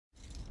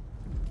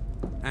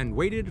and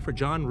waited for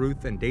John,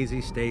 Ruth, and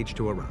Daisy's stage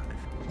to arrive.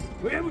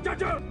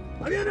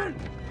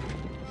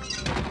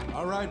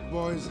 All right,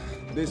 boys,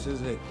 this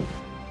is it.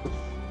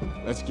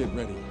 Let's get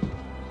ready.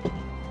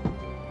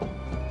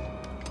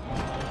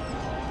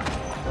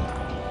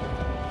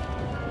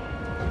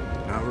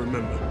 Now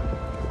remember,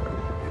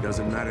 it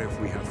doesn't matter if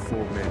we have 4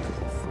 men or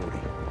 40.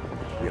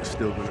 We are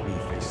still going to be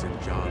facing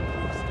John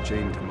Ruth,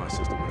 chained to my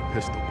sister with a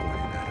pistol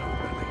pointing at her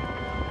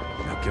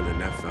belly. Now killing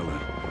that fella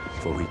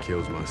before he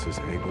kills my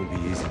sister ain't going to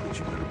be easy, but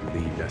you better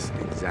believe that's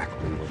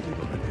exactly what we're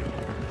going to do.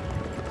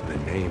 The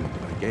name of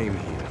the game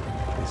here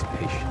is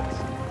patience.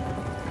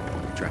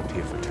 We're trapped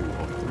here for 2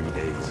 or 3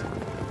 days.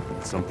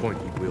 At some point,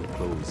 he will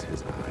close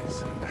his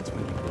eyes, and that's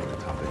when you go on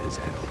top of his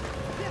head.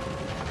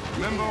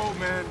 Remember, old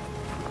man,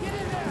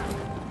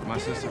 my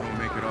sister won't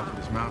make it off of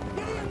this mountain.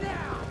 Get in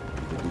now!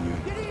 Do you?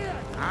 Get in!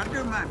 I'll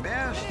do my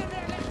best. Get in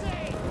there, let's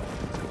say!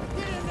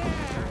 Get in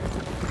there!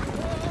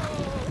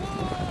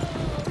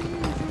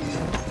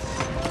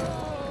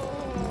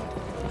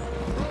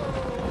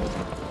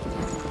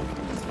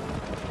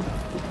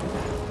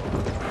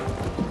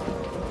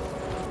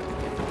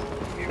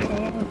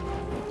 Whoa,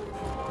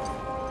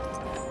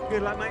 easy!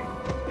 Good luck, mate.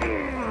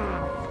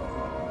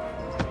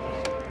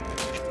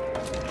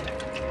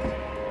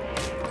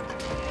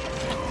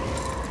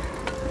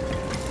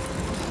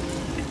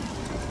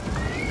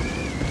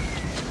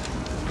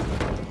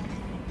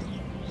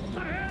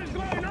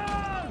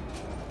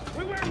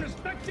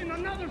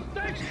 Another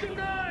stage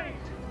tonight!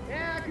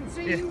 Yeah, I can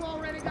see you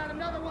already got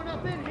another one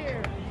up in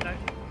here.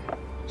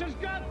 Just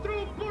got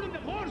through putting the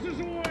horses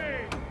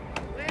away.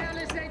 Well,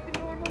 this ain't the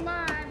normal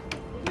line.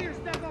 We were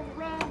stuck on the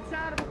wrong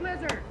side of a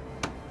blizzard.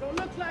 So it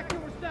looks like you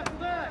were stuck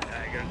with us.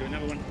 I gotta do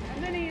another one.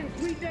 And Minnie and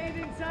Sweet Dave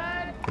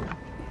inside.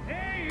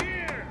 Hey,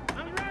 here!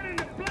 I'm running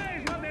the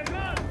place while they're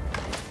gone.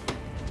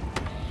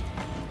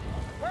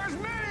 Where's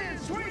Minnie and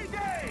Sweet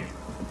Dave?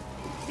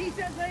 He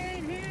says they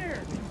ain't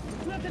here.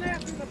 He's looking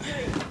after the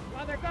place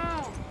while they're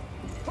gone.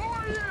 Who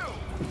are you?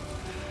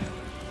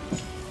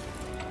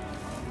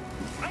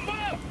 I'm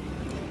up!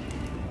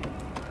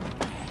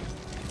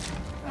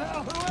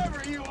 Well,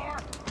 whoever you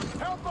are,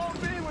 help on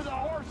me with the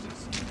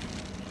horses.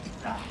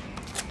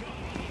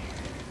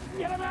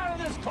 Get them out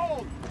of this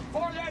cold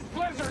before that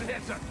blizzard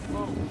hits us.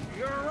 Oh,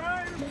 you're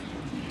right.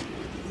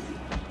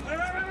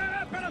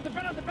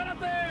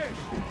 Penalty!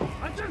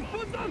 I just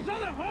put those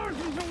other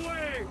horses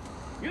away.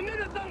 You need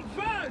it done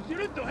fast. You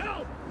need to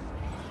help.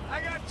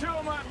 I got 2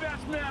 of my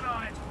best men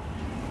on it.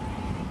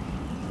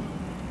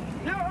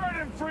 You heard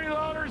him,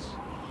 freeloaders.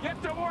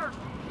 Get to work.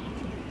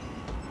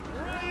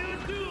 What do you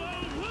do,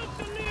 old